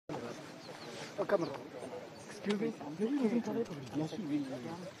Excuse me?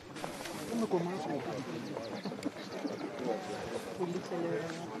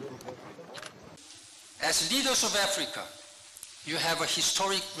 As leaders of Africa, you have a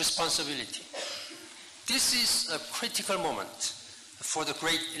historic responsibility. This is a critical moment for the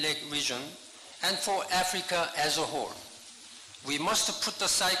Great Lake region and for Africa as a whole. We must put the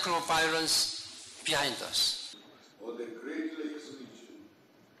cycle of violence behind us. For the Great Lakes region,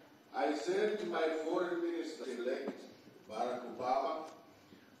 I sent my foreign minister-elect, Barack Obama,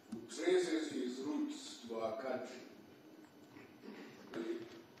 who traces his roots to our country.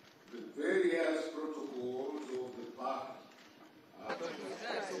 The various protocols of the party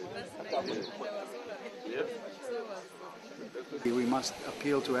We must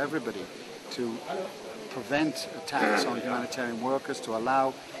appeal to everybody to prevent attacks on humanitarian workers, to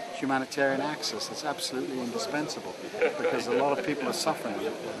allow humanitarian access. It's absolutely indispensable because a lot of people are suffering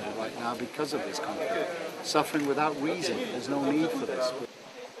right now because of this conflict. Suffering without reason. There's no need for this.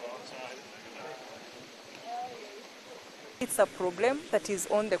 It's a problem that is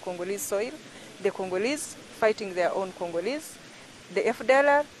on the Congolese soil. The Congolese fighting their own Congolese. The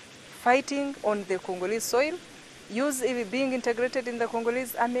FDLR fighting on the Congolese soil, being integrated in the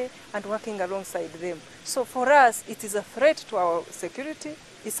Congolese army and working alongside them. So for us, it is a threat to our security,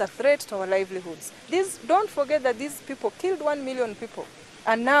 it's a threat to our livelihoods. Don't forget that these people killed 1 million people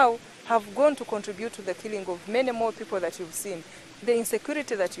and now have gone to contribute to the killing of many more people that you've seen, the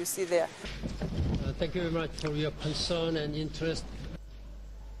insecurity that you see there. Thank you very much for your concern and interest.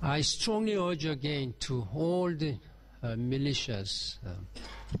 I strongly urge again to all the militias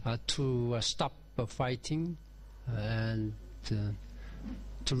to stop fighting and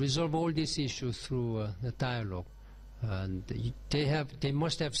to resolve all these issues through the dialogue. And they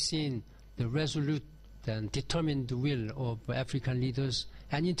must have seen the resolute and determined will of African leaders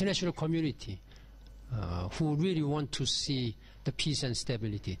and international community who really want to see the peace and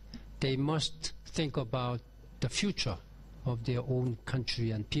stability. They must think about the future of their own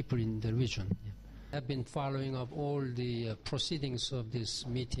country and people in the region. I've been following up all the proceedings of this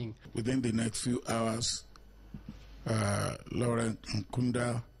meeting. Within the next few hours, Laurent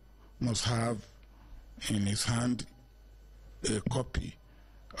Nkunda must have in his hand a copy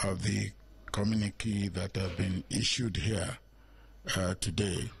of the communique that have been issued here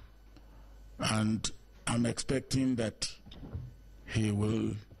today. And I'm expecting that he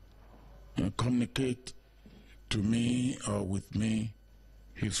will communicate to me or with me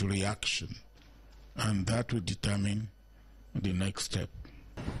his reaction, and that will determine the next step.